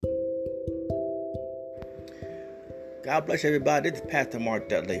God bless everybody. This is Pastor Mark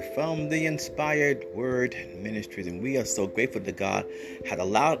Dudley from the Inspired Word Ministries, and we are so grateful that God has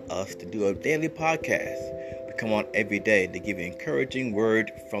allowed us to do a daily podcast. We come on every day to give you an encouraging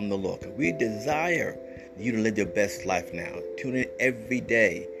word from the Lord. We desire you to live your best life now. Tune in every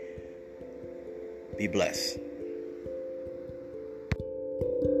day. Be blessed.